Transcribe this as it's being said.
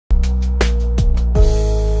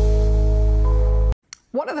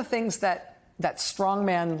One of the things that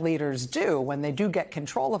strongman leaders do when they do get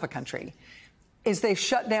control of a country is they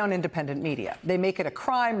shut down independent media. They make it a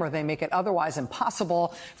crime, or they make it otherwise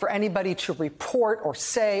impossible for anybody to report or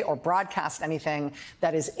say or broadcast anything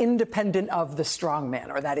that is independent of the strongman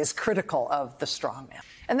or that is critical of the strongman.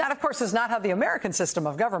 And that, of course, is not how the American system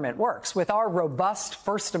of government works. With our robust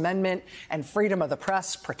First Amendment and freedom of the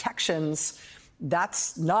press protections,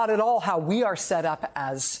 that's not at all how we are set up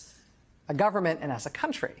as a government and as a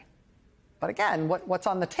country. But again, what's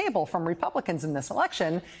on the table from Republicans in this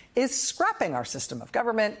election is scrapping our system of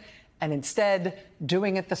government and instead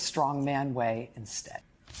doing it the strongman way instead.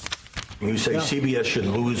 You say CBS should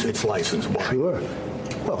lose its license. Why? Sure.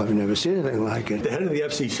 Well, I've never seen anything like it. The head of the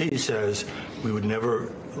FCC says we would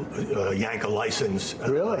never yank a license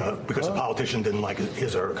because a politician didn't like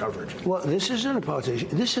his or her coverage. Well, this isn't a politician.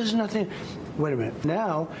 This is nothing. Wait a minute.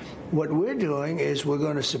 Now, what we're doing is we're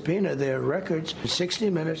going to subpoena their records in 60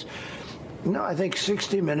 minutes. No, I think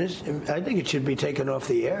 60 minutes, I think it should be taken off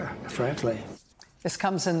the air, frankly. This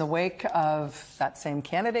comes in the wake of that same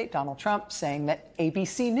candidate, Donald Trump, saying that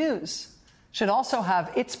ABC News should also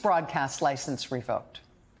have its broadcast license revoked.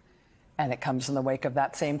 And it comes in the wake of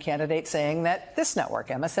that same candidate saying that this network,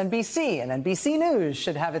 MSNBC and NBC News,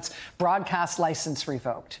 should have its broadcast license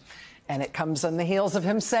revoked. And it comes on the heels of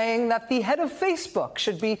him saying that the head of Facebook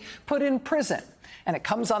should be put in prison. And it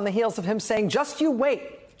comes on the heels of him saying, just you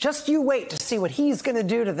wait to see what he's going to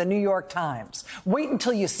do to the New York Times. Wait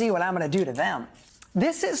until you see what I'm going to do to them.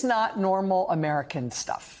 This is not normal American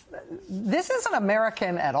stuff. This isn't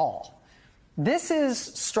American at all. This is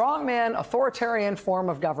strongman, authoritarian form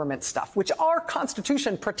of government stuff, which our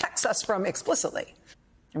Constitution protects us from explicitly.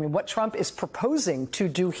 I mean, what Trump is proposing to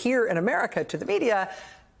do here in America to the media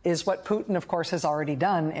is what Putin, of course, has already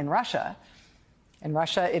done in Russia. In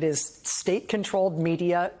Russia, it is state-controlled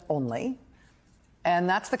media only. And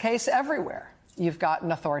that's the case everywhere. You've got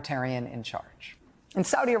an authoritarian in charge. In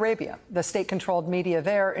Saudi Arabia, the state-controlled media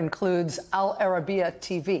there includes Al Arabiya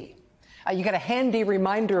TV. You get a handy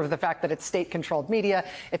reminder of the fact that it's state-controlled media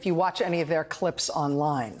if you watch any of their clips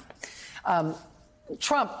online.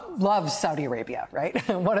 Trump loves Saudi Arabia, right?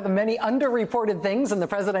 One of the many underreported things in the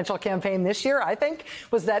presidential campaign this year, I think,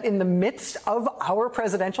 was that in the midst of our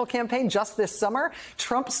presidential campaign just this summer,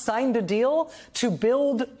 Trump signed a deal to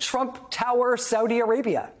build Trump Tower Saudi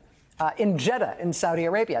Arabia in Jeddah in Saudi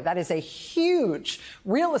Arabia. That is a huge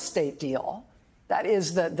real estate deal. That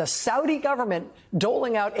is the Saudi government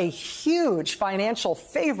doling out a huge financial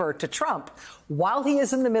favor to Trump while he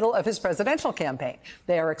is in the middle of his presidential campaign.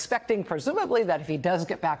 They are expecting, presumably, that if he does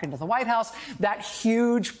get back into the White House, that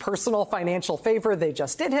huge personal financial favor they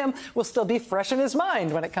just did him will still be fresh in his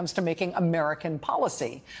mind when it comes to making American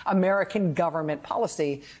policy, American government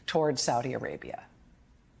policy towards Saudi Arabia.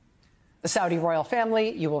 The Saudi royal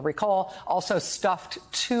family, you will recall, also stuffed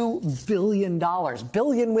 $2 billion,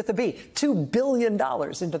 billion with a B, $2 billion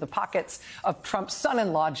into the pockets of Trump's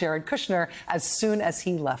son-in-law, Jared Kushner, as soon as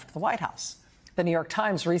he left the White House. The New York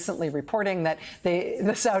Times recently reporting that the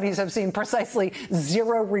Saudis have seen precisely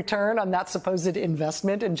zero return on that supposed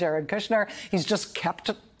investment in Jared Kushner. He's just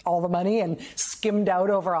kept all the money and skimmed out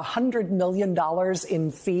over $100 million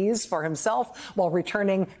in fees for himself while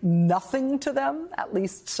returning nothing to them, at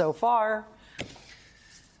least so far.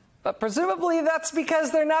 But presumably that's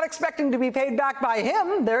because they're not expecting to be paid back by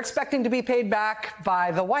him. They're expecting to be paid back by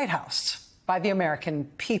the White House, by the American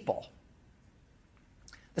people.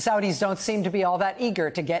 The Saudis don't seem to be all that eager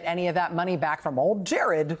to get any of that money back from old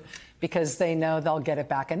Jared because they know they'll get it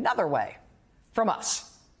back another way, from us.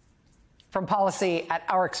 From policy at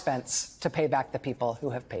our expense to pay back the people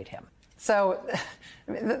who have paid him. So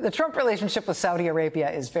the Trump relationship with Saudi Arabia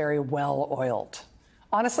is very well oiled.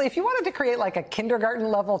 Honestly, if you wanted to create like a kindergarten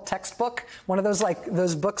level textbook, one of those like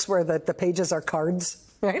those books where the pages are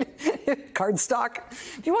cards, right? Cardstock.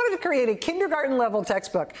 If you wanted to create a kindergarten level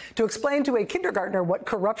textbook to explain to a kindergartner what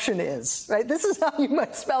corruption is, right? This is how you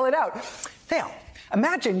might spell it out. Now,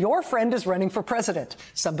 imagine your friend is running for president.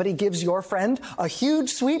 Somebody gives your friend a huge,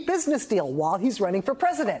 sweet business deal while he's running for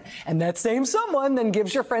president. And that same someone then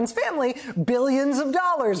gives your friend's family billions of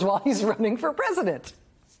dollars while he's running for president.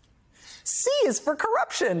 C is for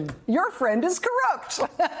corruption. Your friend is corrupt.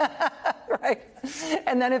 Right?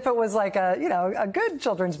 And then if it was like a good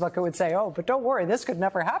children's book, it would say, oh, but don't worry, this could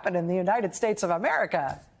never happen in the United States of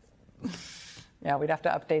America. Yeah, we'd have to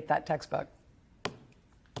update that textbook.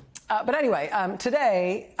 But anyway,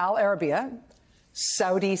 today, Al Arabiya,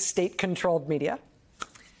 Saudi state-controlled media,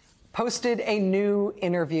 posted a new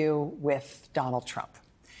interview with Donald Trump.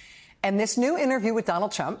 And this new interview with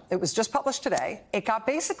Donald Trump, it was just published today, it got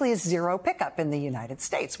basically a zero pickup in the United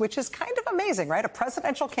States, which is kind of amazing, right? A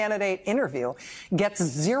presidential candidate interview gets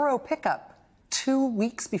zero pickup 2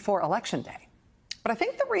 weeks before Election Day. But I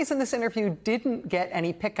think the reason this interview didn't get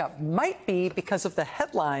any pickup might be because of the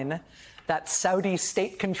headline that Saudi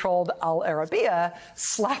state-controlled Al Arabiya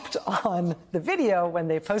slapped on the video when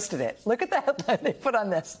they posted it. Look at the headline they put on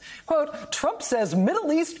this. Quote, Trump says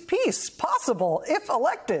Middle East peace possible if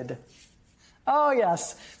elected. Oh,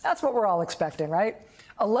 yes, that's what we're all expecting, right?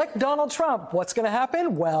 Elect Donald Trump. What's going to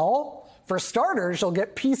happen? Well, for starters, you'll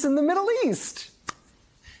get peace in the Middle East.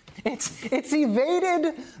 It's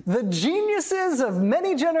evaded the geniuses of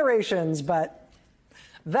many generations, but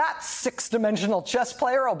that six-dimensional chess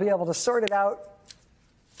player will be able to sort it out.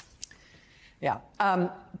 Yeah.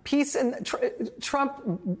 Peace in Trump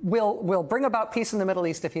will bring about peace in the Middle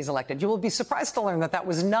East if he's elected. You will be surprised to learn that that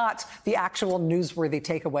was not the actual newsworthy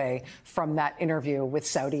takeaway from that interview with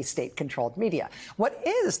Saudi state-controlled media. What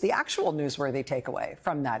is the actual newsworthy takeaway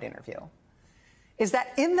from that interview is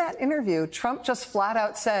that in that interview, Trump just flat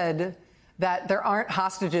out said that there aren't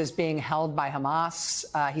hostages being held by Hamas.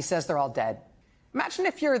 He says they're all dead. Imagine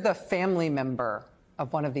if you're the family member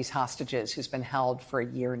of one of these hostages who's been held for a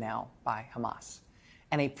year now by Hamas,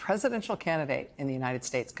 and a presidential candidate in the United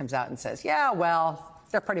States comes out and says, yeah, well,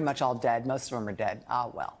 they're pretty much all dead. Most of them are dead.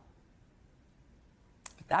 Ah, well.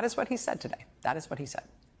 But that is what he said today. That is what he said.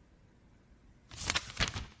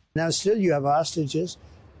 Now, still you have hostages,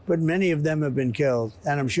 but many of them have been killed,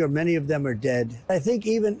 and I'm sure many of them are dead. I think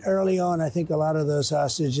even early on, I think a lot of those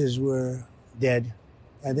hostages were dead.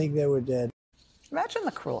 I think they were dead. Imagine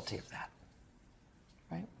the cruelty of that,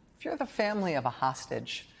 right? If you're the family of a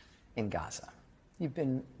hostage in Gaza, you've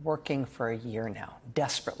been working for a year now,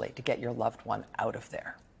 desperately to get your loved one out of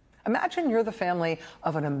there. Imagine you're the family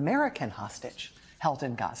of an American hostage held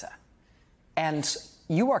in Gaza, and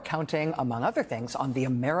you are counting, among other things, on the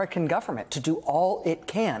American government to do all it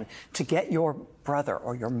can to get your brother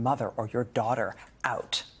or your mother or your daughter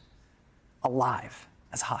out alive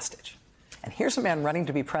as a hostage. And here's a man running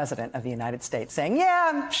to be president of the United States saying, yeah,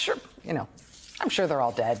 I'm sure they're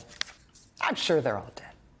all dead. I'm sure they're all dead.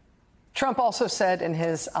 Trump also said in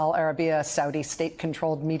his Al Arabiya Saudi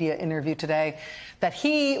state-controlled media interview today that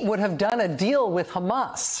he would have done a deal with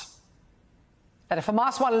Hamas. That if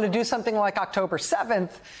Hamas wanted to do something like October 7th,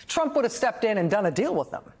 Trump would have stepped in and done a deal with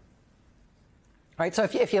them. Right? So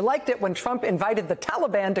if you liked it when Trump invited the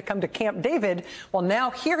Taliban to come to Camp David, well,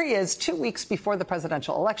 now here he is 2 weeks before the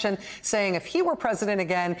presidential election saying if he were president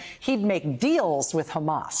again, he'd make deals with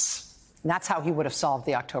Hamas. And that's how he would have solved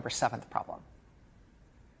the October 7th problem.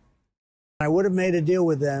 I would have made a deal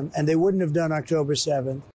with them, and they wouldn't have done October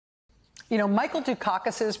 7th. You know, Michael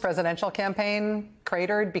Dukakis's presidential campaign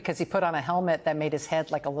cratered because he put on a helmet that made his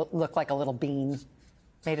head look like a little bean,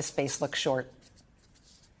 made his face look short.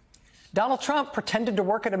 Donald Trump pretended to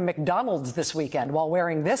work at a McDonald's this weekend while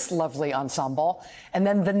wearing this lovely ensemble. And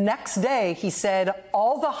then the next day, he said,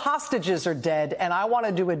 all the hostages are dead, and I want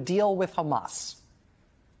to do a deal with Hamas.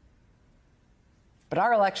 But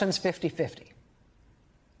our election's 50-50.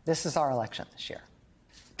 This is our election this year.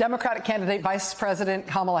 Democratic candidate Vice President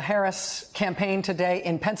Kamala Harris campaigned today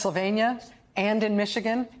in Pennsylvania and in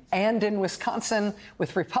Michigan and in Wisconsin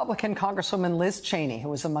with Republican Congresswoman Liz Cheney, who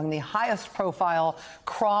was among the highest profile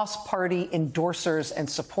cross-party endorsers and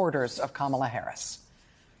supporters of Kamala Harris.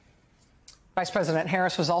 Vice President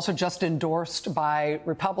Harris was also just endorsed by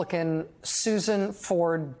Republican Susan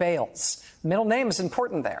Ford Bales. Middle name is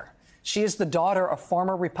important there. She is the daughter of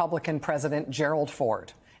former Republican President Gerald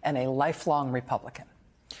Ford and a lifelong Republican.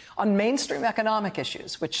 On mainstream economic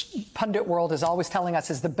issues, which pundit world is always telling us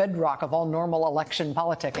is the bedrock of all normal election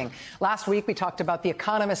politicking. Last week, we talked about The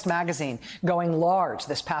Economist magazine going large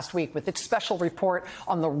this past week with its special report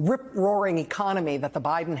on the rip-roaring economy that the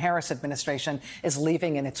Biden-Harris administration is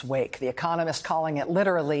leaving in its wake. The Economist calling it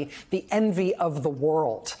literally the envy of the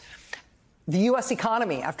world. The U.S.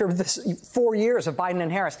 economy, after this 4 years of Biden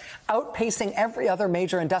and Harris, outpacing every other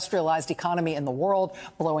major industrialized economy in the world,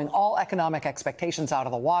 blowing all economic expectations out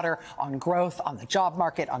of the water on growth, on the job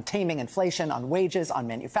market, on taming inflation, on wages, on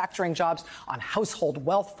manufacturing jobs, on household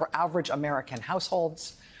wealth for average American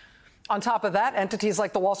households. On top of that, entities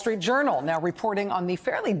like the Wall Street Journal now reporting on the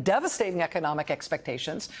fairly devastating economic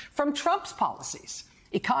expectations from Trump's policies.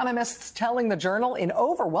 Economists telling the Journal in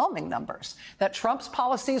overwhelming numbers that Trump's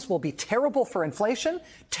policies will be terrible for inflation,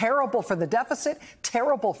 terrible for the deficit,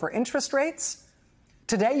 terrible for interest rates.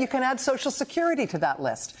 Today, you can add Social Security to that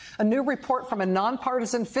list. A new report from a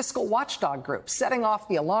nonpartisan fiscal watchdog group setting off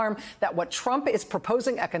the alarm that what Trump is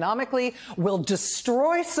proposing economically will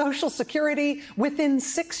destroy Social Security within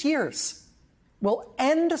 6 years. Will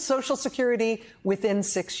end Social Security within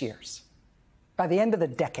 6 years, by the end of the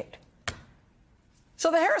decade. So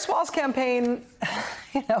the Harris-Walz campaign,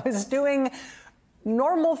 is doing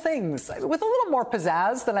normal things with a little more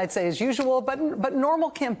pizzazz than I'd say is usual, but normal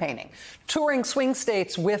campaigning, touring swing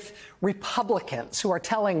states with Republicans who are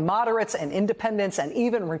telling moderates and independents and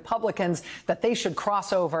even Republicans that they should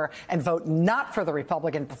cross over and vote not for the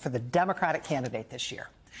Republican, but for the Democratic candidate this year.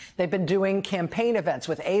 They've been doing campaign events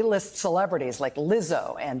with A-list celebrities like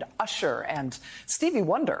Lizzo and Usher and Stevie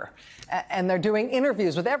Wonder. And they're doing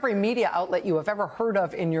interviews with every media outlet you have ever heard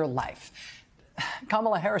of in your life.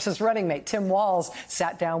 Kamala Harris's running mate, Tim Walz,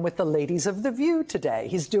 sat down with the ladies of The View today.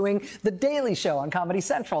 He's doing The Daily Show on Comedy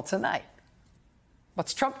Central tonight.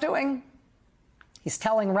 What's Trump doing? He's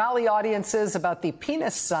telling rally audiences about the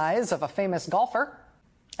penis size of a famous golfer,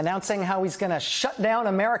 announcing how he's going to shut down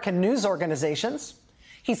American news organizations.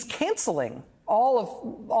 He's canceling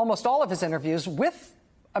almost all of his interviews with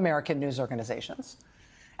American news organizations,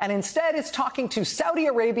 and instead is talking to Saudi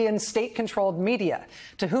Arabian state-controlled media,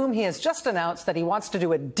 to whom he has just announced that he wants to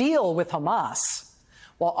do a deal with Hamas,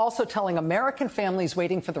 while also telling American families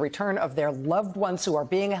waiting for the return of their loved ones who are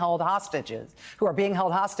being held hostage,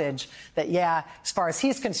 that, yeah, as far as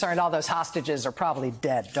he's concerned, all those hostages are probably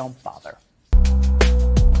dead. Don't bother.